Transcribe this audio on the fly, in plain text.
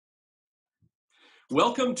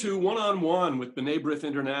Welcome to One-on-One with B'nai B'rith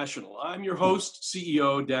International. I'm your host,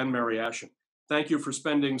 CEO Dan Mariaschin. Thank you for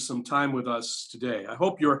spending some time with us today. I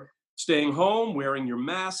hope you're staying home, wearing your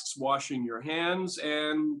masks, washing your hands,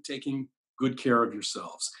 and taking good care of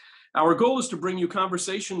yourselves. Our goal is to bring you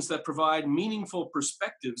conversations that provide meaningful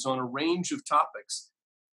perspectives on a range of topics.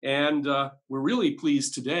 And we're really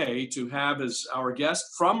pleased today to have as our guest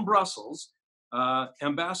from Brussels,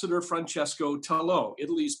 Ambassador Francesco Talò,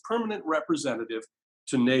 Italy's permanent representative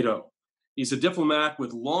to NATO. He's a diplomat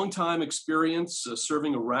with long-time experience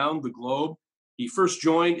serving around the globe. He first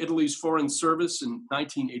joined Italy's Foreign Service in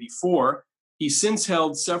 1984. He's since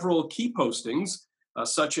held several key postings,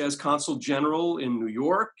 such as Consul General in New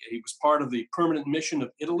York. He was part of the permanent mission of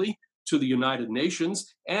Italy to the United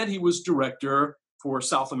Nations, and he was director for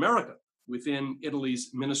South America within Italy's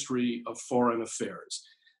Ministry of Foreign Affairs.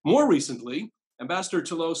 More recently, Ambassador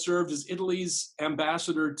Talò served as Italy's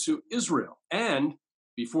ambassador to Israel, and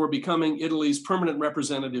before becoming Italy's permanent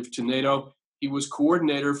representative to NATO, he was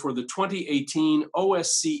coordinator for the 2018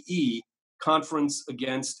 OSCE Conference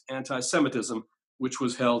Against Anti-Semitism, which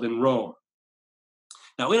was held in Rome.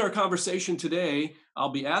 Now, in our conversation today,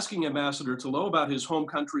 I'll be asking Ambassador Talò about his home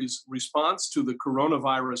country's response to the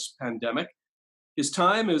coronavirus pandemic, his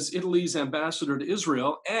time as Italy's ambassador to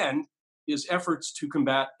Israel, and his efforts to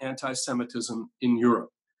combat anti-Semitism in Europe.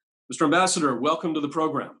 Mr. Ambassador, welcome to the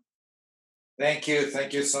program. Thank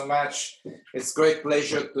you so much. It's a great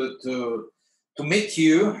pleasure to meet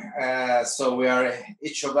you. So we are,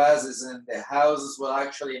 each of us is in the house as well.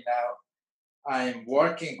 Actually now I'm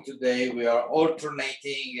working today. We are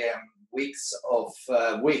alternating week of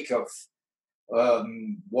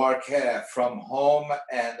work from home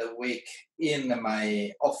and a week in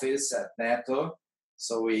my office at NATO.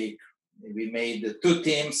 So we made two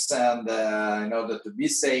teams and in order to be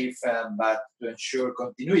safe, but to ensure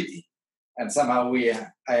continuity. And somehow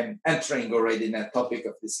I'm entering already in a topic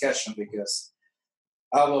of discussion because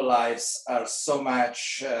our lives are so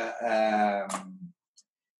much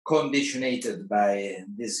conditioned by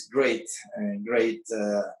this great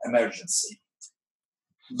emergency.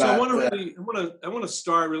 So I want to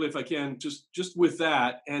start really, if I can, just with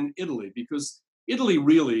that and Italy, because Italy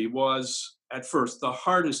really was at first the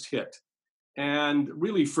hardest hit, and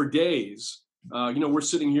really for days. We're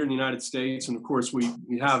sitting here in the United States, and of course we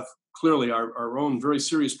have clearly our own very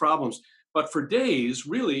serious problems. But for days,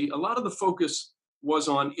 really, a lot of the focus was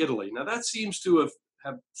on Italy. Now that seems to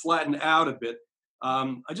have flattened out a bit.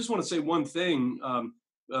 I just want to say one thing.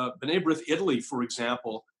 B'nai B'rith Italy, for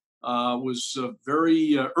example, was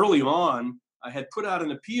very early on. I had put out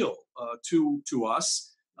an appeal to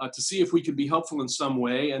us to see if we could be helpful in some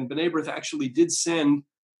way. And B'nai B'rith actually did send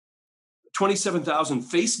 27,000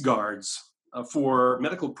 face guards for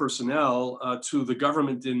medical personnel to the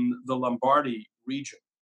government in the Lombardy region,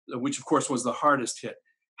 which of course was the hardest hit.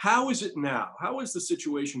 How is it now? How is the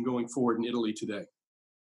situation going forward in Italy today?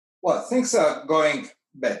 Well, things are going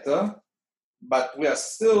better, but we are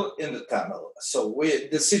still in the tunnel. So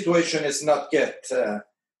the situation is not yet,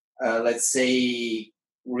 let's say,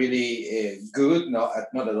 really good, not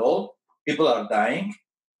at all. People are dying.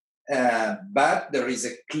 But there is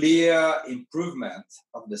a clear improvement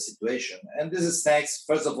of the situation. And this is thanks,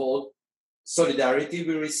 first of all, solidarity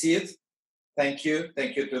we received. Thank you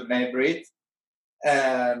to B'nai B'rith.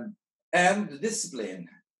 And the discipline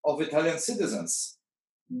of Italian citizens,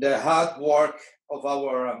 the hard work of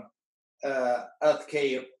our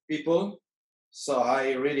healthcare people. So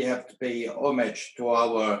I really have to pay homage to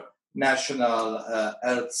our national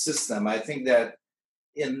health system. I think that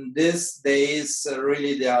in these days,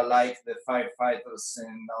 really, they are like the firefighters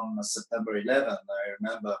on September 11th. I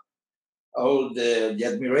remember all the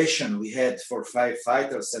admiration we had for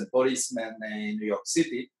firefighters and policemen in New York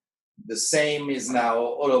City. The same is now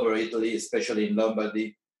all over Italy, especially in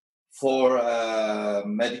Lombardy, for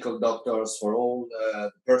medical doctors, for all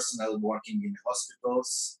the personnel working in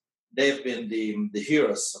hospitals. They've been the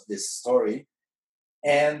heroes of this story.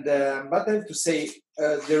 And but I have to say,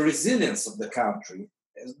 the resilience of the country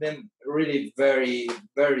has been really very,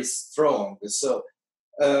 very strong. So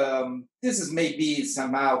this is maybe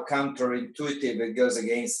somehow counterintuitive. It goes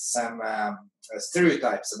against some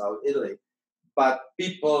stereotypes about Italy. But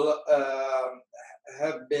people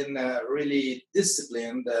have been really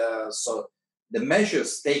disciplined. So the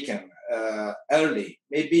measures taken early,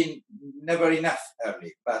 maybe never enough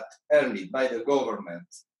early, but early by the government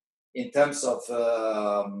in terms of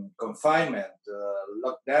confinement,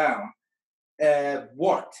 lockdown,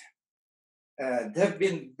 worked. There have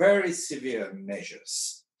been very severe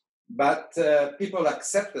measures, but people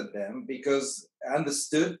accepted them because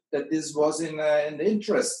understood that this was in the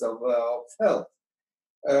interest of health.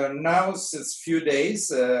 Now, since few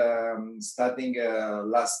days, starting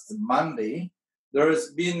last Monday, there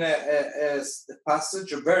has been a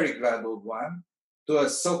passage, a very gradual one, to a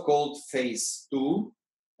so-called phase 2.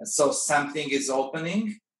 And so something is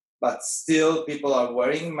opening, but still people are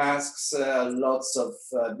wearing masks, lots of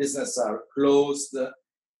business are closed.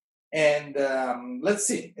 And let's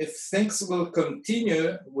see, if things will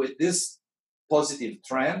continue with this positive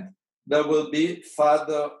trend, there will be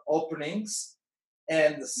further openings.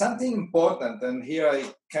 And something important, and here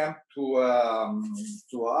I come to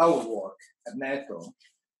our work at NATO,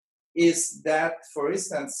 is that, for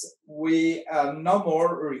instance, we are no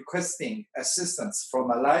more requesting assistance from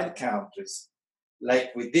allied countries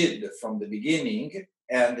like we did from the beginning,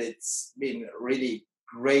 and it's been really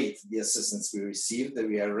great, the assistance we received.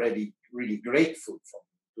 We are really grateful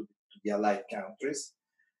to the allied countries.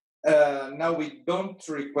 Now we don't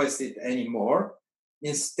request it anymore.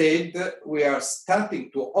 Instead, we are starting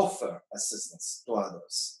to offer assistance to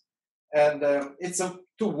others. And it's a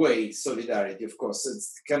two-way solidarity, of course. It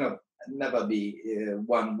cannot never be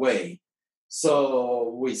one way.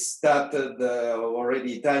 So we started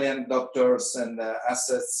already. Italian doctors and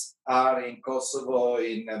assets are in Kosovo,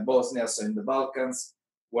 in Bosnia, so in the Balkans,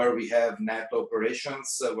 where we have NATO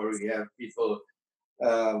operations, where we have people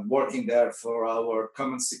working there for our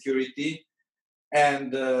common security.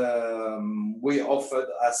 And we offered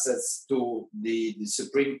assets to the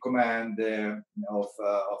Supreme Command of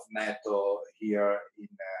NATO here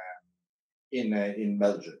in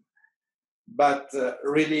Belgium. But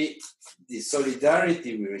really, the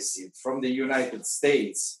solidarity we received from the United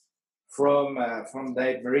States, from the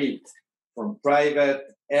from private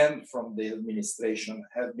and from the administration,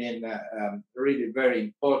 have been really very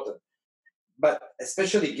important. But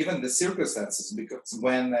especially given the circumstances, because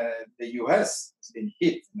when the US has been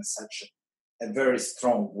hit in such a very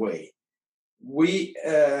strong way, we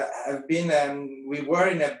were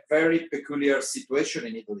in a very peculiar situation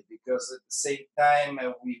in Italy, because at the same time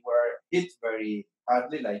we were hit very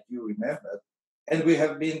hardly, like you remember, and we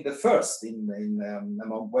have been the first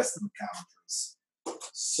among Western countries.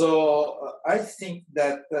 So I think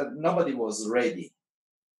that nobody was ready.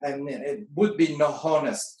 And it would be not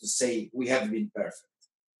honest to say we have been perfect.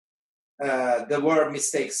 There were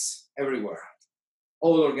mistakes everywhere.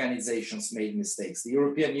 All organizations made mistakes. The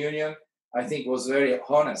European Union, I think, was very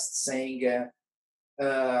honest, saying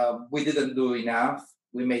we didn't do enough,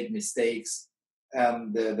 we made mistakes.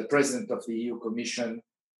 And the president of the EU Commission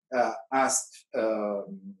asked for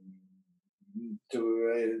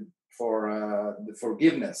the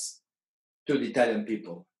forgiveness to the Italian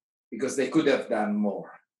people, because they could have done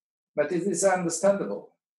more. But it is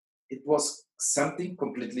understandable. It was something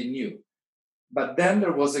completely new. But then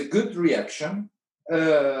there was a good reaction.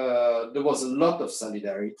 There was a lot of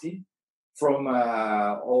solidarity from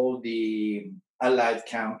all the allied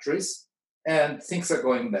countries, and things are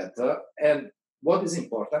going better. And what is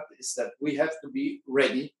important is that we have to be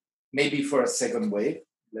ready, maybe for a second wave.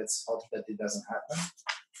 Let's hope that it doesn't happen.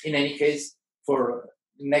 In any case, for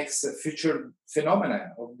next future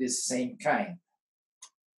phenomena of this same kind.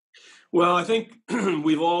 Well, I think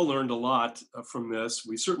we've all learned a lot from this.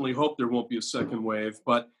 We certainly hope there won't be a second wave,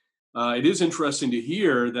 but it is interesting to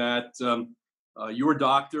hear that your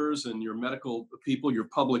doctors and your medical people, your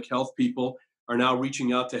public health people, are now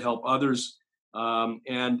reaching out to help others, and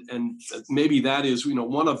maybe that is,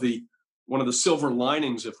 one of the silver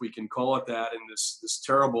linings, if we can call it that, in this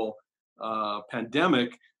terrible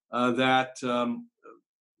pandemic, that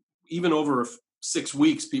even over 6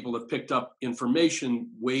 weeks, people have picked up information,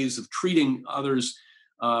 ways of treating others,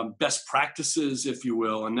 best practices, if you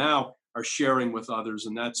will, and now are sharing with others.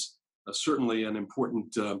 And that's certainly an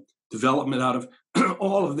important development out of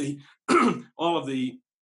all of the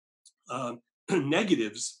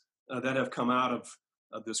negatives that have come out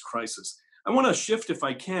of this crisis. I want to shift, if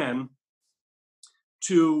I can,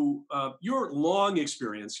 to your long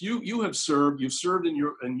experience. You've served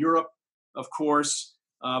in Europe, of course.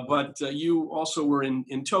 But you also were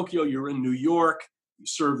in Tokyo, you were in New York, you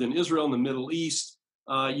served in Israel and the Middle East.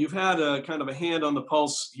 You've had a kind of a hand on the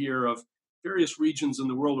pulse here of various regions in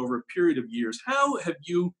the world over a period of years. How have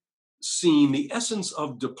you seen the essence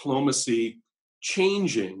of diplomacy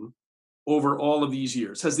changing over all of these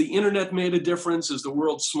years? Has the internet made a difference? Is the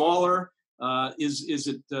world smaller? Is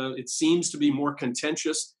it? It seems to be more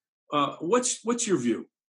contentious. What's your view?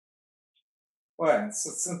 Well,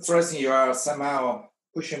 it's interesting. You are somehow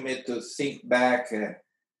pushing me to think back to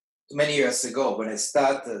many years ago when I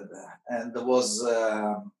started, and there was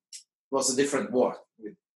a different war,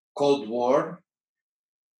 with Cold War,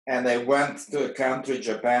 and I went to a country,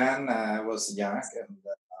 Japan. I was young, and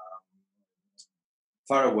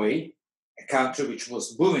far away, a country which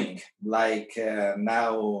was booming, like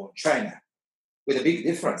now China, with a big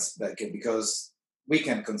difference, because we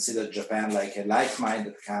can consider Japan like a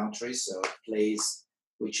like-minded country, so a place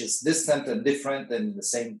which is distant and different, and at the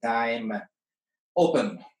same time open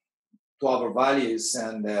to our values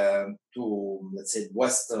and to, let's say,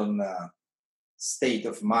 Western state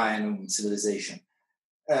of mind and civilization.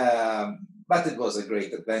 But it was a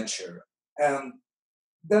great adventure. And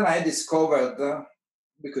then I discovered,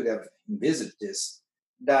 we could have envisaged this,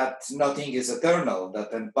 that nothing is eternal,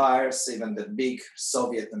 that empires, even the big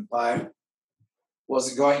Soviet empire,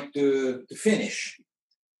 was going to finish.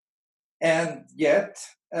 And yet,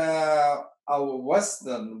 our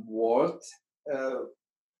Western world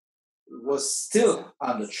was still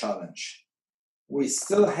under challenge. We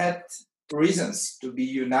still had reasons to be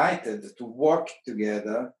united, to work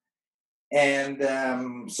together. And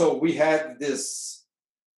so we had this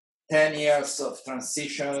 10 years of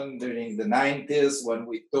transition during the 90s when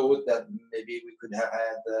we thought that maybe we could have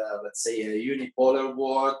had, let's say, a unipolar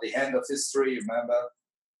war, the end of history, remember?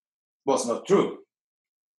 It was not true.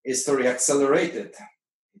 History accelerated.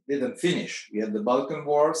 It didn't finish. We had the Balkan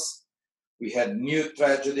Wars, we had new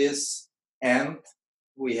tragedies, and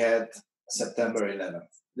we had September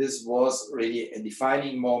 11th. This was really a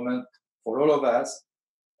defining moment for all of us,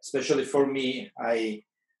 especially for me. I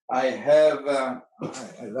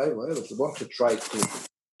want to try to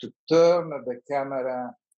turn the camera.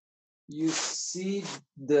 You see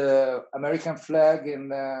the American flag in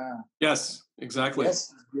Yes, exactly.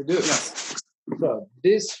 Yes, you do. Yes. So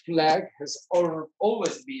this flag has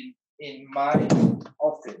always been in my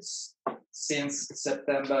office since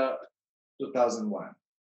September 2001.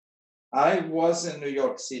 I was in New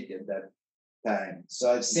York City at that time,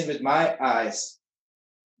 so I've seen with my eyes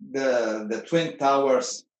the Twin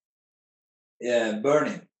Towers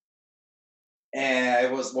burning. And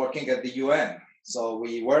I was working at the UN, so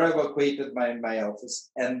we were evacuated by my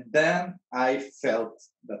office, and then I felt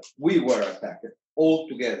that we were attacked all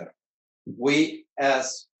together. We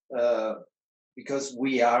as because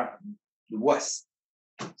we are the West,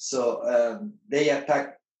 so they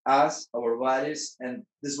attacked us, our values, and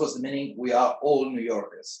this was the meaning. We are all New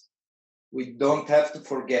Yorkers. We don't have to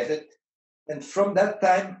forget it. And from that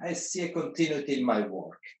time, I see a continuity in my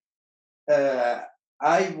work.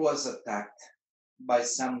 I was attacked by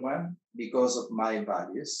someone because of my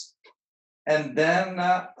values. And then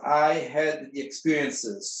I had the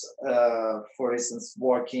experiences, for instance,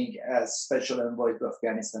 working as special envoy to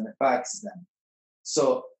Afghanistan and Pakistan. So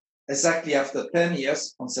exactly after 10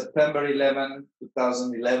 years, on September 11,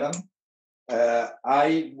 2011,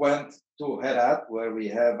 I went to Herat, where we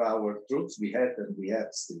have our troops. We had and we have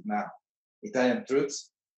still now Italian troops.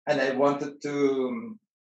 And I wanted to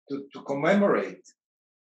commemorate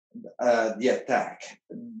the attack,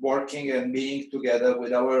 working and being together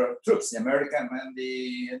with our troops, the American and the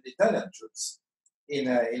Italian troops in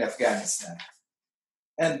Afghanistan.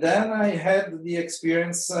 And then I had the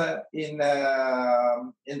experience in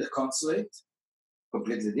the consulate,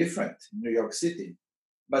 completely different, New York City.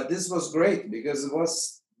 But this was great because it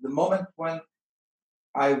was the moment when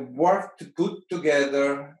I worked to put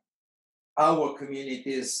together our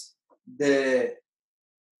communities, the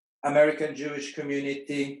American Jewish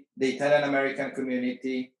community, the Italian American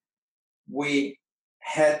community. We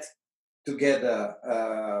had together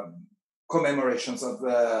commemorations of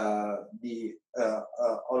the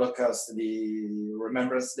Holocaust, the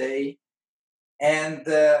Remembrance Day. And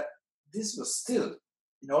this was still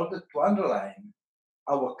in order to underline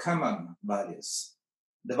our common values,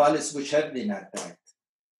 the values which had been attacked.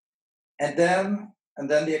 And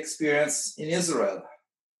then the experience in Israel,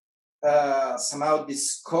 somehow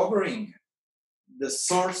discovering the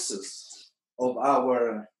sources of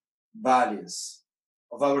our values,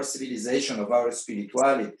 of our civilization, of our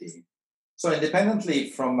spirituality. So independently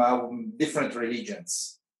from our different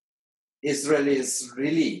religions, Israel is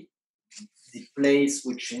really the place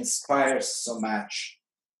which inspires so much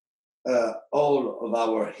all of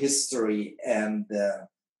our history and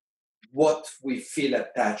what we feel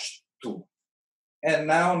attached to. And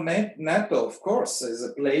now NATO, of course, is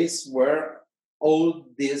a place where all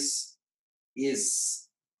this is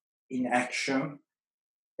in action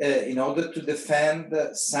in order to defend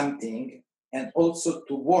something and also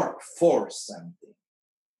to work for something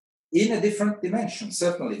in a different dimension,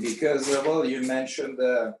 certainly, because, well, you mentioned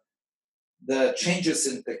the changes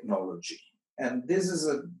in technology. And this is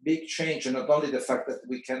a big change, and not only the fact that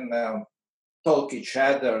we can talk each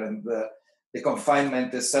other, and the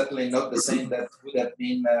confinement is certainly not the same that would have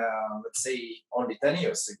been, let's say, only 10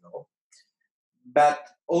 years ago. but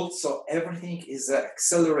also everything is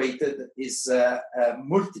accelerated, is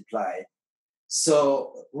multiplied.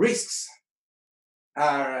 So risks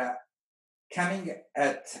are coming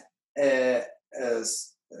at a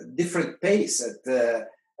different pace, at a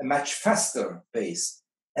much faster pace,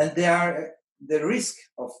 and they are the risk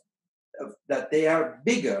of that they are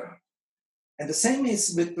bigger. And the same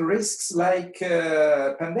is with risks like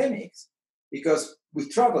pandemics, because we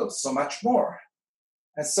travel so much more.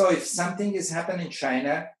 And so if something is happening in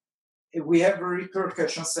China, we have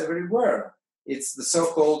repercussions everywhere. It's the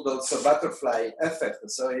so-called also butterfly effect.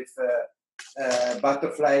 So if a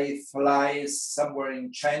butterfly flies somewhere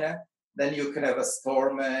in China, then you can have a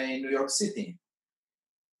storm in New York City.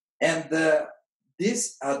 And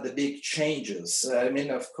these are the big changes. I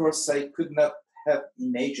mean, of course, I could not have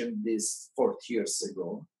imagined this 40 years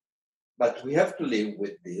ago, but we have to live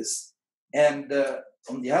with this. And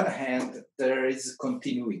on the other hand, there is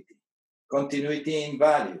continuity in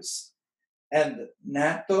values. And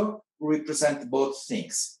NATO represents both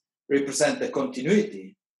things, represent the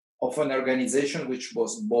continuity of an organization which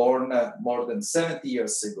was born more than 70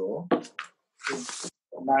 years ago, in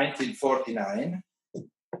 1949,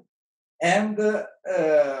 and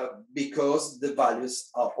because the values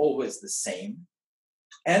are always the same,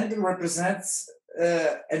 and represents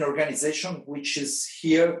an organization which is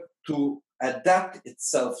here to adapt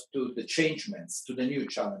itself to the changements, to the new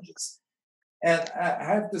challenges. And I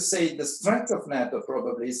have to say the strength of NATO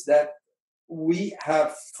probably is that we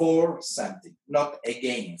have for something, not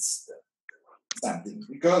against something,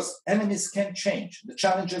 because enemies can change, the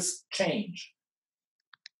challenges change,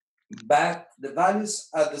 but the values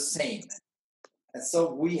are the same. And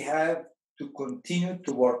so we have to continue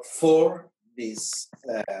to work for these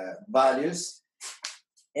values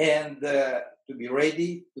and to be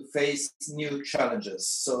ready to face new challenges.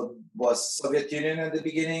 So was Soviet Union at the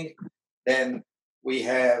beginning, then we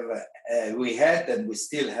had and we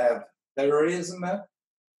still have terrorism.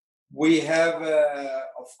 We have,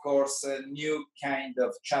 of course, a new kind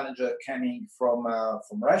of challenger coming from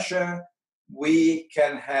Russia. We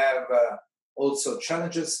can have also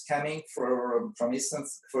challenges coming for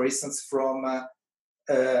instance, from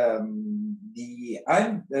the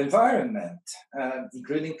environment,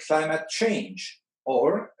 including climate change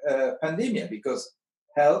or pandemic, because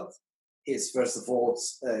health is, first of all,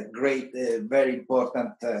 a great, very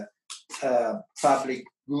important public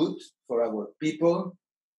good for our people,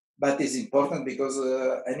 but it's important because,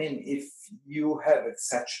 if you have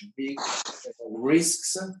such big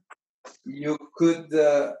risks, you could,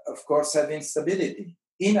 of course, have instability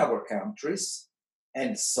in our countries,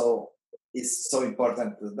 and so it's so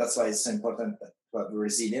important. That's why it's so important to have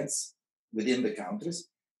resilience within the countries,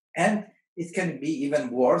 and it can be even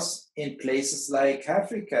worse in places like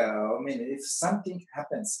Africa. I mean, if something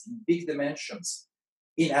happens in big dimensions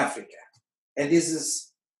in Africa, and this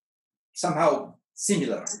is somehow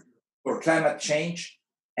similar for climate change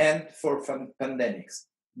and for pandemics,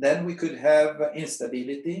 then we could have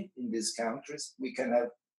instability in these countries. We can have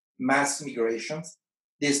mass migrations.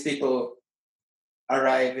 These people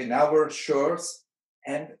arrive in our shores,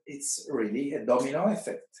 and it's really a domino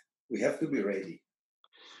effect. We have to be ready.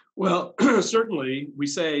 Well, certainly, we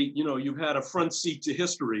say, you've had a front seat to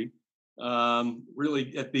history,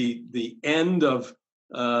 really at the end of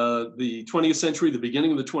the 20th century, the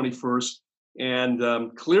beginning of the 21st,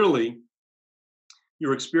 and clearly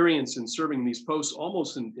your experience in serving these posts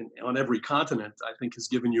almost on every continent, I think, has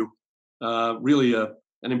given you really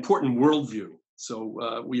an important worldview.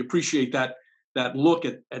 So we appreciate that look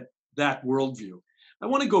at that worldview. I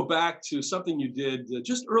want to go back to something you did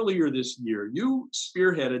just earlier this year. You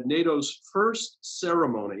spearheaded NATO's first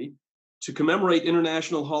ceremony to commemorate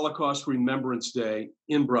International Holocaust Remembrance Day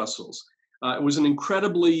in Brussels. It was an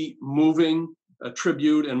incredibly moving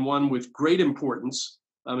tribute, and one with great importance.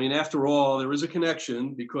 I mean, after all, there is a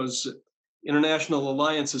connection because international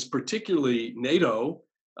alliances, particularly NATO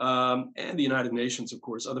and the United Nations, of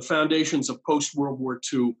course, are the foundations of post-World War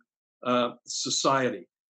II society.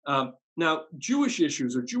 Now, Jewish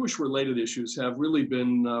issues or Jewish-related issues have really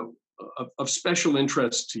been of special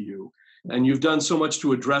interest to you, and you've done so much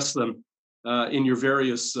to address them in your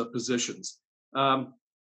various positions.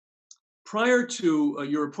 Prior to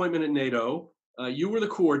your appointment at NATO, you were the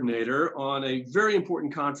coordinator on a very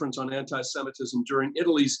important conference on anti-Semitism during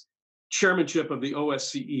Italy's chairmanship of the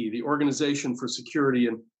OSCE, the Organization for Security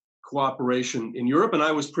and Cooperation in Europe, and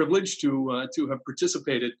I was privileged to have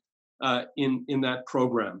participated in that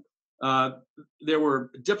program. There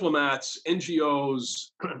were diplomats,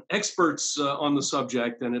 NGOs, experts on the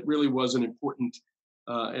subject, and it really was an important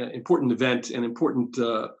event and it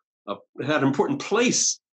had an important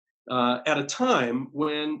place at a time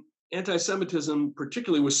when anti-Semitism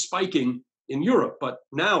particularly was spiking in Europe. But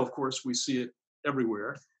now, of course, we see it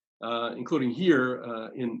everywhere, including here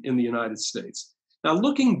in the United States. Now,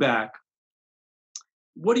 looking back,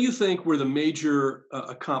 what do you think were the major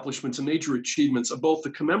accomplishments and major achievements of both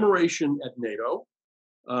the commemoration at NATO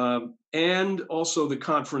and also the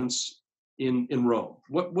conference in Rome?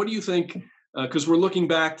 What do you think? Because we're looking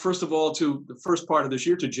back, first of all, to the first part of this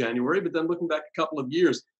year, to January, but then looking back a couple of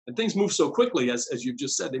years, and things move so quickly, as you've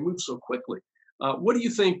just said, they move so quickly. What do you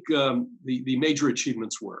think the major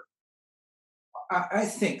achievements were? I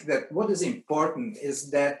think that what is important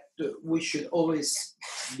is that we should always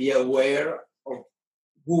be aware of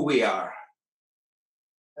who we are,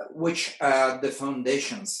 which are the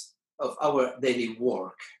foundations of our daily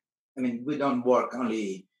work. I mean, we don't work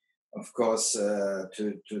only, of course,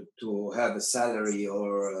 to have a salary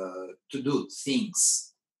or to do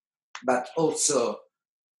things, but also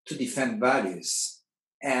to defend values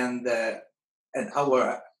and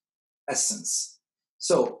our essence.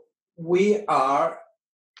 So we are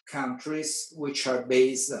countries which are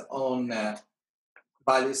based on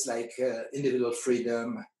values like individual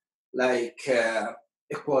freedom, like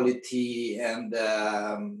equality and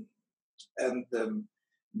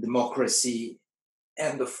democracy.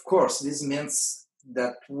 And of course, this means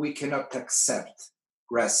that we cannot accept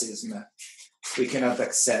racism, we cannot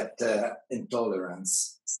accept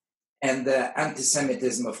intolerance. And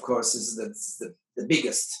anti-Semitism, of course, is the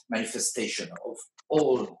biggest manifestation of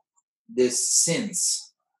all these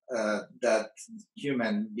sins that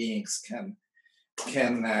human beings can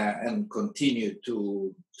and continue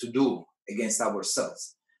to do against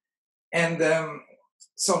ourselves. And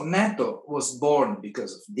so NATO was born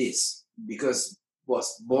because of this, because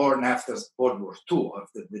was born after World War II, of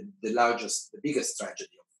the biggest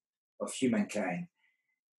tragedy of humankind.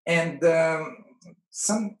 And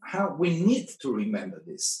somehow we need to remember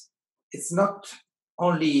this. It's not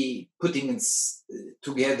only putting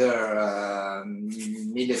together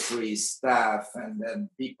military staff and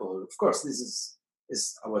people. Of course, this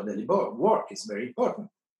is our daily work, is very important.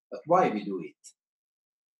 But why we do it?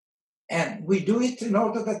 And we do it in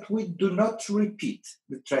order that we do not repeat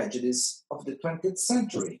the tragedies of the 20th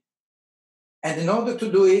century. And in order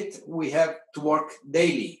to do it, we have to work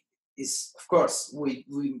daily. Of course, we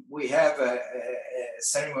have a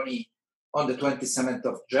ceremony on the 27th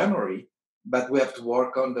of January, but we have to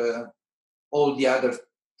work on all the other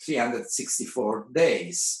 364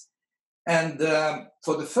 days. And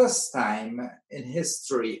for the first time in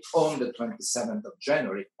history, on the 27th of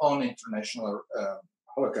January, on International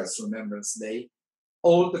Holocaust Remembrance Day,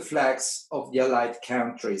 all the flags of the Allied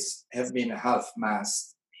countries have been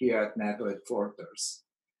half-mast here at NATO headquarters.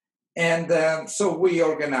 And so we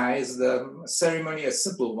organized a ceremony, a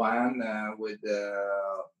simple one, with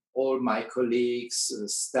all my colleagues,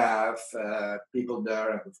 staff, people there,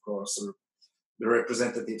 and of course, the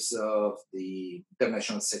representatives of the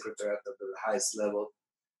International Secretariat at the highest level.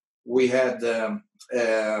 We had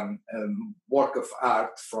work of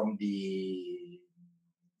art from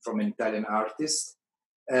an Italian artist,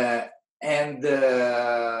 and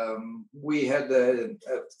we had a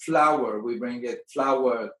flower. We bring a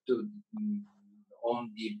flower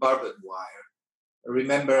on the barbed wire,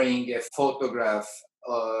 remembering a photograph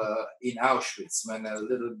in Auschwitz when a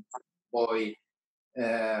little boy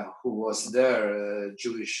who was there, a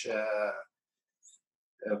Jewish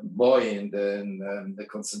boy in the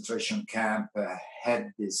concentration camp,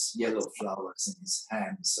 had these yellow flowers in his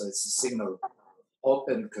hand. So it's a signal of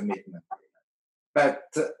open commitment. But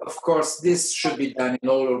of course, this should be done in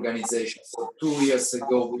all organizations. So 2 years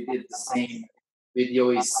ago, we did the same with the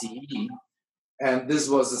OSCE, and this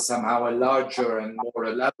was somehow a larger and more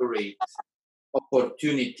elaborate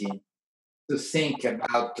opportunity to think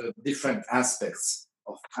about different aspects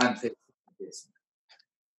of anti-Semitism.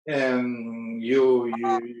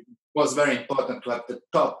 It was very important to have the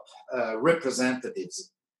top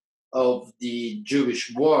representatives of the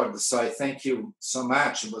Jewish world. So I thank you so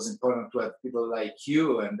much. It was important to have people like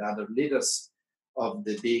you and other leaders of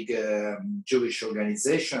the big Jewish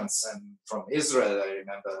organizations. And from Israel, I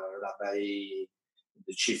remember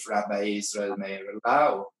the chief rabbi Israel Meir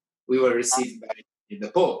Lau. We were received by the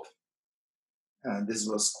Pope. This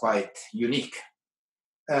was quite unique.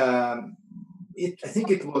 I think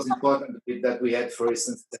it was important that we had, for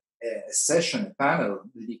instance, a session, a panel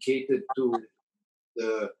dedicated to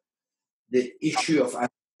the issue of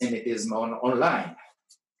anti-Semitism online.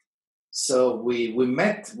 So we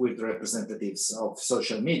met with representatives of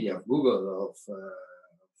social media, of Google, of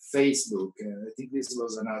Facebook. I think this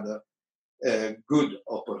was another good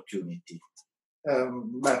opportunity.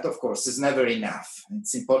 But of course, it's never enough.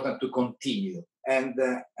 It's important to continue. And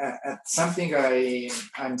something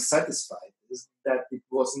I'm satisfied is that it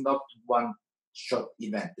was not one shot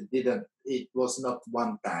event. It was not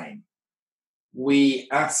one time. We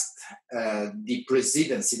asked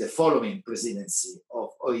the following presidency of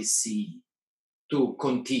OSCE to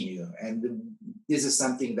continue. And this is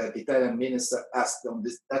something that the Italian minister asked on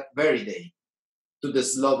that very day to the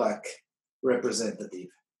Slovak representative.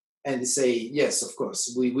 And they say, yes, of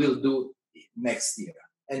course, we will do it next year.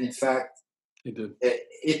 And in fact,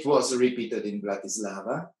 it was repeated in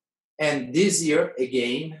Bratislava. And this year,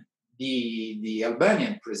 again, the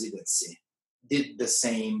Albanian presidency did the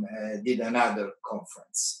same, did another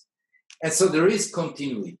conference. And so there is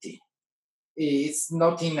continuity. It's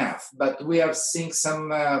not enough, but we are seeing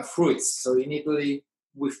some fruits. So in Italy,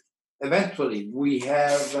 eventually we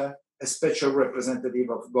have a special representative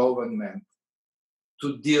of government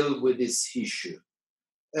to deal with this issue.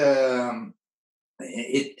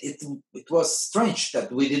 It was strange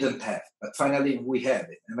that we didn't have, but finally we have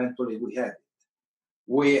it. Eventually we have it.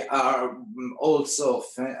 We are also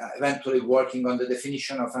eventually working on the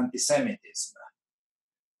definition of anti-Semitism.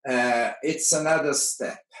 It's another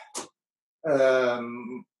step.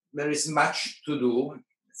 There is much to do.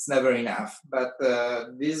 It's never enough, but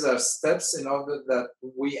these are steps in order that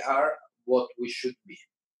we are what we should be.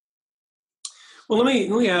 Well, let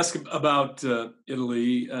me ask about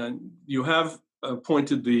Italy. You have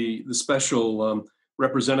appointed the special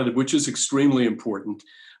representative, which is extremely important.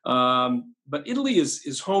 But Italy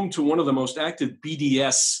is home to one of the most active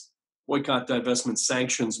BDS, boycott, divestment,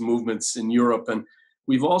 sanctions movements in Europe. And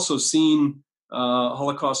we've also seen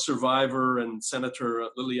Holocaust survivor and Senator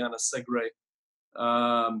Liliana Segre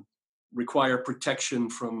require protection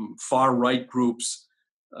from far-right groups.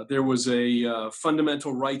 There was a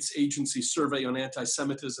Fundamental Rights Agency survey on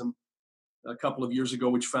anti-Semitism a couple of years ago,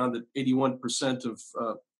 which found that 81% of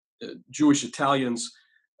Jewish Italians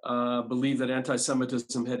believe that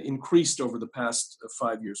anti-Semitism had increased over the past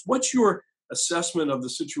 5 years. What's your assessment of the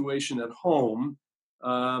situation at home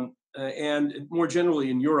and more generally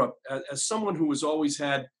in Europe, as someone who has always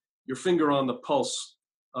had your finger on the pulse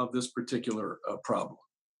of this particular problem?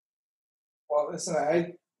 Well, listen,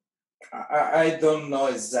 I don't know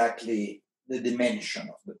exactly the dimension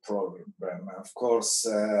of the problem. Of course,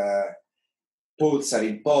 polls are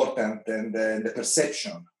important, and the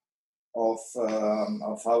perception of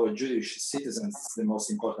our Jewish citizens is the most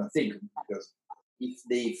important thing, because if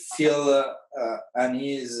they feel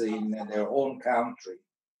unease in their own country,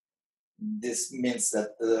 this means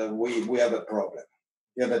that we have a problem.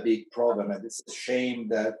 We have a big problem, and it's a shame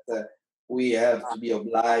that we have to be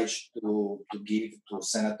obliged to give to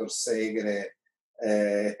Senator Segre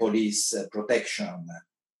police protection.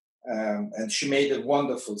 And she made a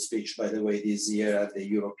wonderful speech, by the way, this year at the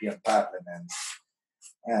European Parliament,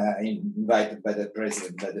 invited by the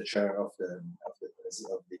president, by the chair of the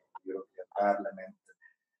European Parliament.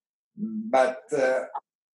 But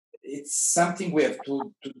it's something we have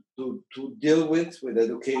to deal with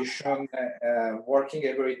education, working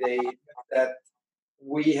every day. That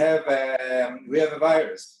we have a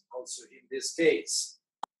virus also in this case,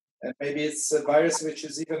 and maybe it's a virus which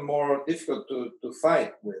is even more difficult to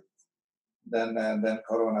fight with than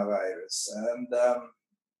coronavirus. And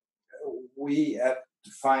we have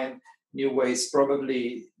to find new ways.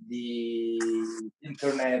 Probably the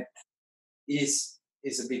internet is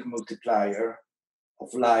a big multiplier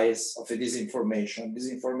of lies, of disinformation.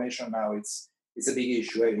 Disinformation now it's a big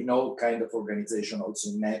issue in all kind of organization. Also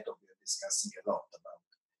in NATO, we are discussing a lot about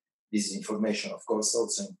disinformation, of course,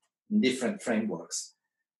 also in different frameworks.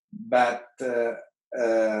 But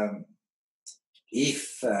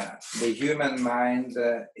if the human mind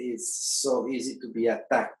is so easy to be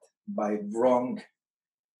attacked by wrong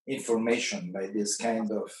information, by this kind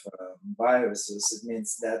of viruses, it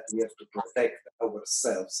means that we have to protect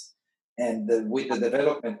ourselves. And with the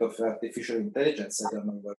development of artificial intelligence, I don't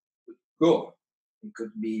know where it could go. It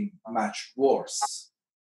could be much worse.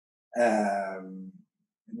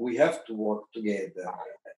 We have to work together.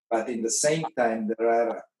 But in the same time, there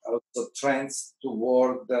are also trends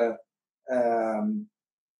toward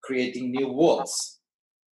creating new walls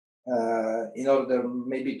in order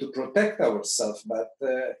maybe to protect ourselves, but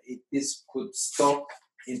this could stop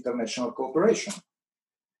international cooperation.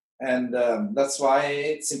 And that's why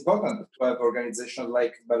it's important to have organizations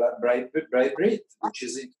like Brightbit, which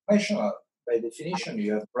is international. By definition,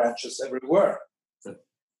 you have branches everywhere.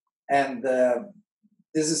 And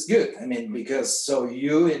this is good. I mean, because so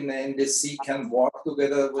you in the NDC can work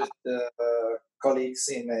together with colleagues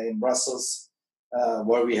in Brussels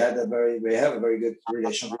where we have a very good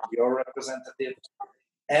relation with your representative,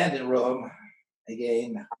 and in Rome,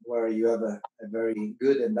 again, where you have a very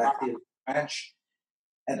good and active branch.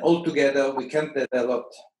 And altogether, we can develop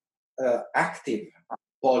active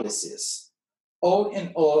policies. All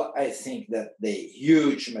in all, I think that the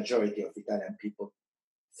huge majority of Italian people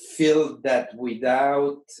feel that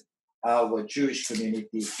without our Jewish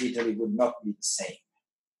community, Italy would not be the same.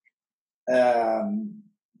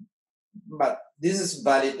 But this is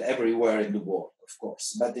valid everywhere in the world, of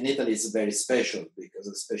course. But in Italy, it's very special because,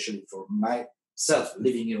 especially for myself,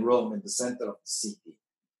 living in Rome, in the center of the city,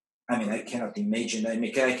 I mean, I cannot imagine. I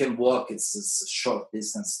mean, I can walk. It's a short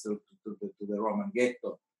distance to the Roman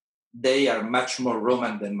ghetto. They are much more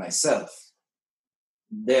Roman than myself.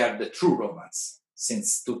 They are the true Romans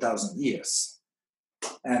since 2,000 years.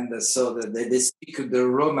 And so they speak the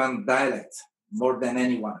Roman dialect more than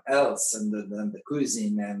anyone else, and the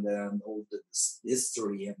cuisine and all the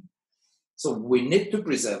history. And so we need to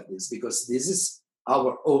preserve this because this is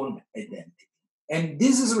our own identity. And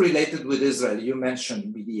this is related with Israel. You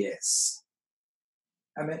mentioned BDS.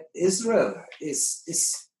 I mean, Israel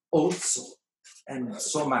is also and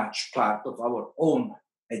so much part of our own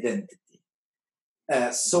identity.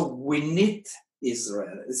 So we need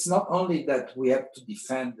Israel. It's not only that we have to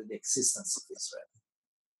defend the existence of Israel,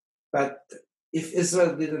 but if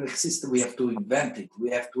Israel didn't exist, we have to invent it. We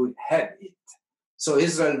have to have it. So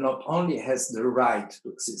Israel not only has the right to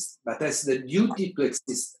exist, but has the duty to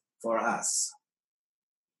exist for us.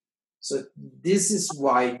 So this is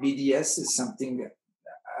why BDS is something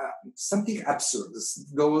absurd. This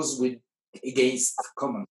goes against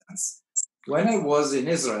common sense. When I was in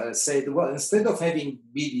Israel, I said, well, instead of having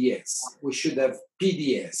BDS, we should have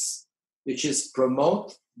PDS, which is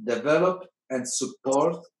promote, develop, and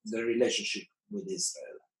support the relationship with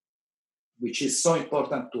Israel, which is so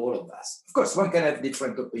important to all of us. Of course, one can have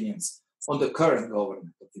different opinions on the current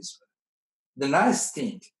government of Israel. The nice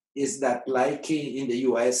thing is that, like in the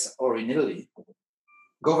US or in Italy,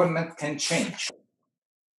 government can change.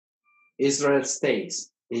 Israel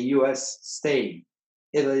stays, the US stays,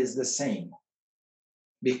 Italy is the same,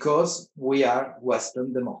 because we are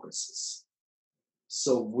Western democracies.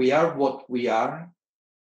 So we are what we are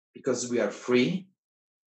because we are free,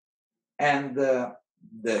 and the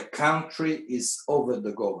country is over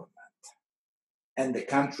the government, and the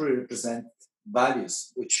country represents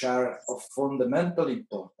values which are of fundamental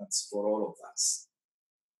importance for all of us.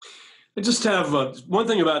 I just have one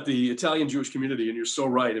thing about the Italian Jewish community, and you're so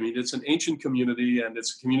right. I mean, it's an ancient community, and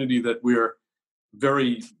it's a community that we're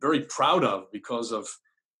very, very proud of because of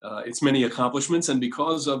its many accomplishments, and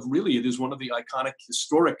because of really it is one of the iconic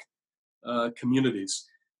historic communities.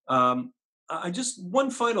 I just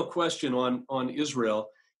one final question on Israel.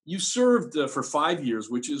 You served for 5 years,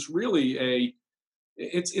 which is really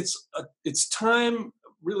it's time,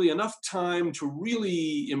 really enough time to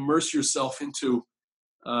really immerse yourself into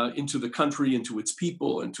the country, into its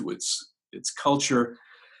people, into its culture.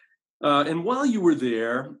 And while you were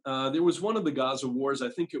there, there was one of the Gaza wars. I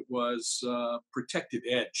think it was Protected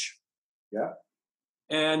Edge. Yeah.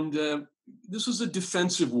 And this was a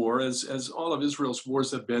defensive war, as all of Israel's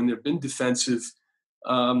wars have been. They've been defensive.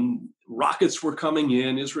 Rockets were coming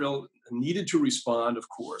in. Israel needed to respond, of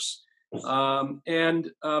course.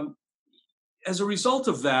 As a result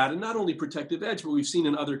of that, and not only Protective Edge, but we've seen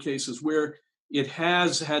in other cases where it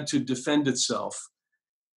has had to defend itself.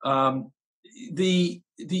 The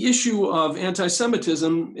issue of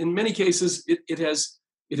anti-Semitism, in many cases, it has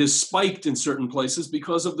spiked in certain places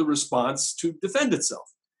because of the response to defend itself.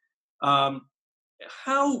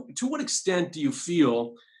 To what extent do you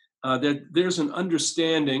feel that there's an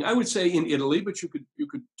understanding, I would say in Italy, but you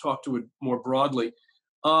could talk to it more broadly,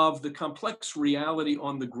 of the complex reality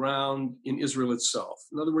on the ground in Israel itself?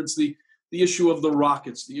 In other words, the issue of the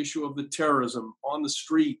rockets, the issue of the terrorism on the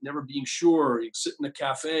street, never being sure. You sit in a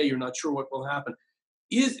cafe, you're not sure what will happen.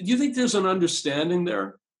 Do you think there's an understanding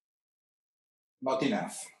there? Not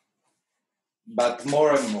enough, but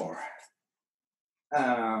more and more.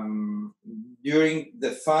 During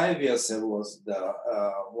the 5 years it was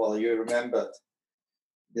you remembered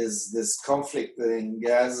this conflict in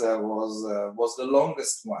Gaza was the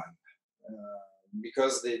longest one,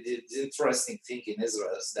 because the interesting thing in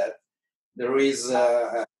Israel is that there is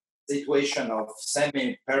a situation of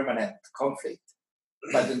semi-permanent conflict,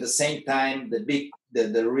 but at the same time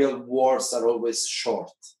the real wars are always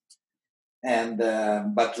short and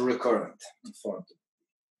but recurrent, unfortunately.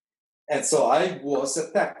 And so I was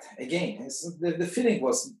attacked again. The feeling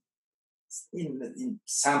was in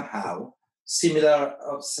somehow similar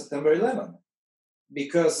of September 11,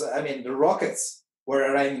 because I mean the rockets were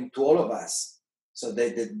arriving to all of us, So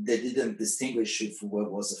they didn't distinguish if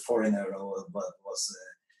what was a foreigner or what was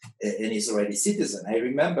an Israeli citizen. I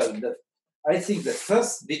remember that I think the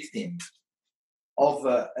first victim of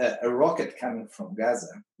a rocket coming from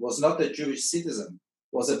Gaza was not a Jewish citizen,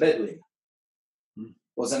 was a Bedouin,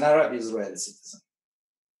 was an Arab Israeli citizen.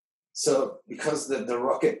 So because the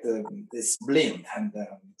rocket is blind and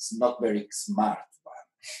it's not very smart,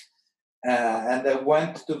 and I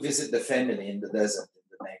went to visit the family in the desert in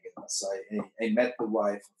the Negev. So I met the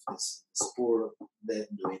wife of this poor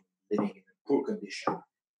Bedouin living in a poor condition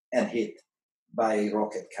and hit by a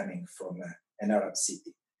rocket coming from an Arab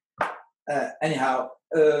city. Anyhow,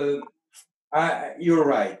 you're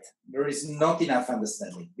right. There is not enough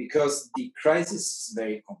understanding because the crisis is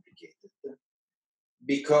very complicated.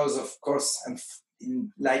 Because, of course,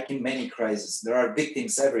 like in many crises, there are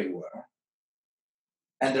victims everywhere,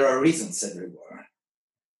 and there are reasons everywhere,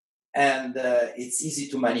 and it's easy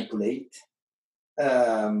to manipulate.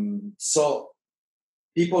 So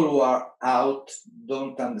people who are out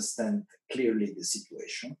don't understand clearly the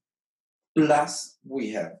situation. Plus,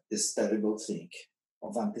 we have this terrible thing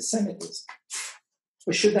of anti-Semitism,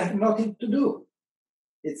 which should have nothing to do.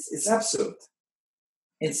 It's absurd.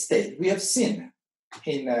 Instead, we have seen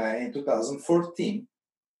in 2014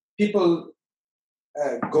 people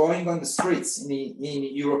going on the streets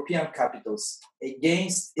in European capitals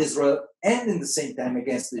against Israel and in the same time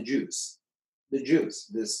against the Jews. The Jews,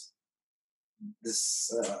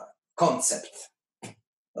 this concept,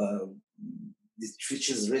 which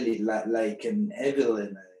is really like an evil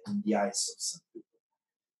in the eyes of some people.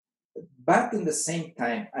 But in the same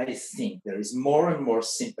time, I think there is more and more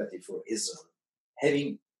sympathy for Israel,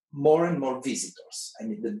 having more and more visitors. I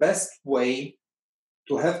mean, the best way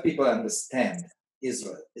to have people understand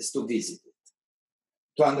Israel is to visit it,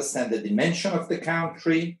 to understand the dimension of the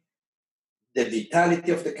country, the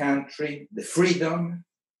vitality of the country, the freedom,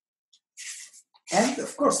 and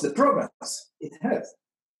of course the problems it has.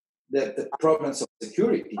 The problems of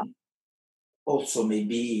security also may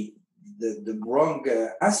be the wrong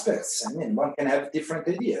aspects. I mean, one can have different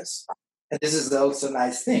ideas. And this is also a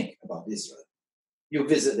nice thing about Israel. You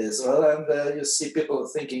visit Israel and you see people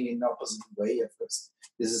thinking in the opposite way. Of course,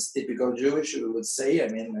 this is typical Jewish, we would say. I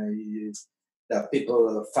mean, there are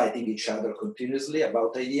people fighting each other continuously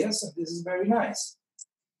about ideas, and this is very nice.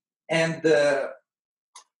 And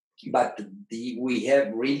but we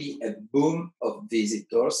have really a boom of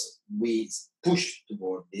visitors. We push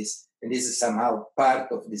toward this, and this is somehow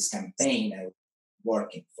part of this campaign I'm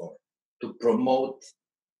working for, to promote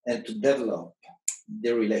and to develop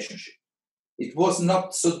the relationship. It was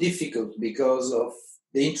not so difficult because of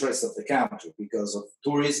the interest of the country, because of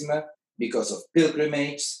tourism, because of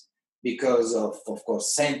pilgrimage, because of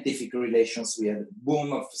course, scientific relations. We had a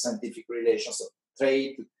boom of scientific relations, of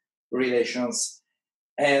trade relations.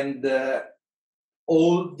 And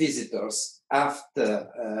all visitors, after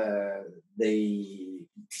they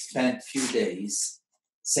spent few days,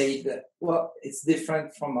 said, well, it's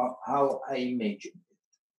different from how I imagined it.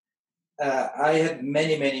 I had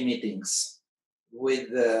many, many meetings with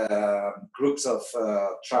groups of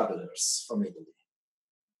travelers from Italy,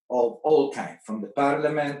 of all kinds, from the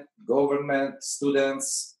parliament, government,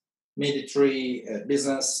 students, military,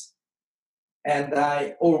 business. And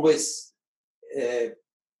I always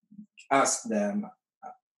ask them,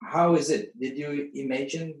 how is it? Did you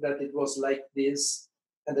imagine that it was like this?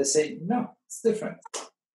 And they say, no, it's different.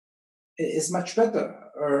 It's much better.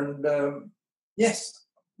 And yes,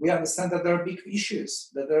 we understand that there are big issues,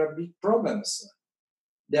 that there are big problems.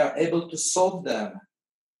 They are able to solve them.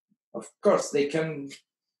 Of course, they can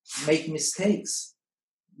make mistakes.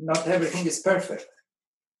 Not everything is perfect.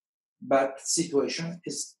 But situation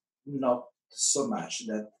is not so much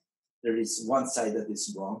that there is one side that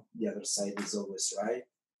is wrong, the other side is always right.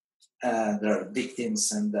 There are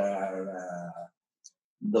victims and there are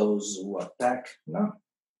those who attack. No.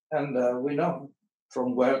 And we know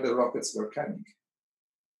from where the rockets were coming.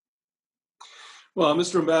 Well,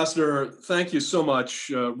 Mr. Ambassador, thank you so much,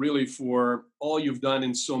 really, for all you've done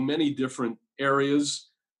in so many different areas.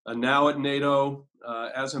 Now at NATO,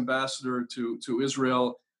 as ambassador to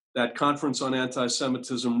Israel, that conference on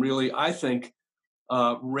anti-Semitism really, I think,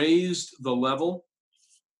 raised the level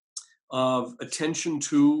of attention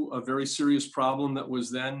to a very serious problem that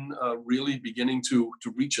was then really beginning to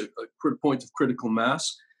reach a point of critical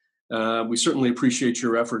mass. We certainly appreciate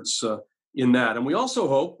your efforts in that. And we also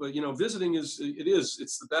hope, visiting it's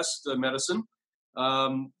the best medicine.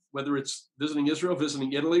 Whether it's visiting Israel,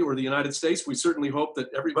 visiting Italy, or the United States, we certainly hope that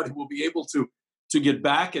everybody will be able to get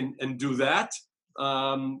back and do that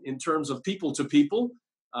in terms of people to people.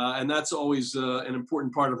 And that's always an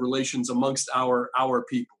important part of relations amongst our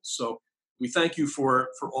people. So we thank you for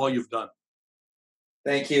all you've done.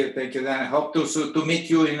 Thank you, Dan. I hope to meet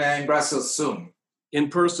you in Brussels soon. In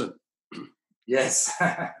person. Yes.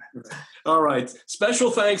 All right. Special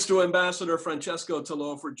thanks to Ambassador Francesco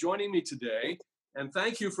Talò for joining me today. And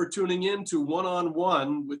thank you for tuning in to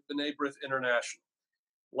One-on-One with B'nai B'rith International.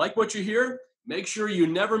 Like what you hear? Make sure you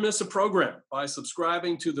never miss a program by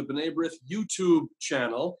subscribing to the B'nai B'rith YouTube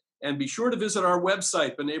channel. And be sure to visit our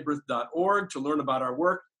website, bnaibrith.org, to learn about our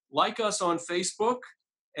work. Like us on Facebook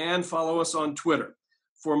and follow us on Twitter.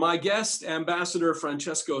 For my guest, Ambassador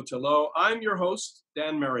Francesco Talò, I'm your host,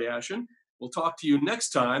 Dan Mariaschin. We'll talk to you next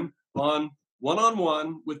time on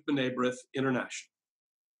One-on-One with B'nai B'rith International.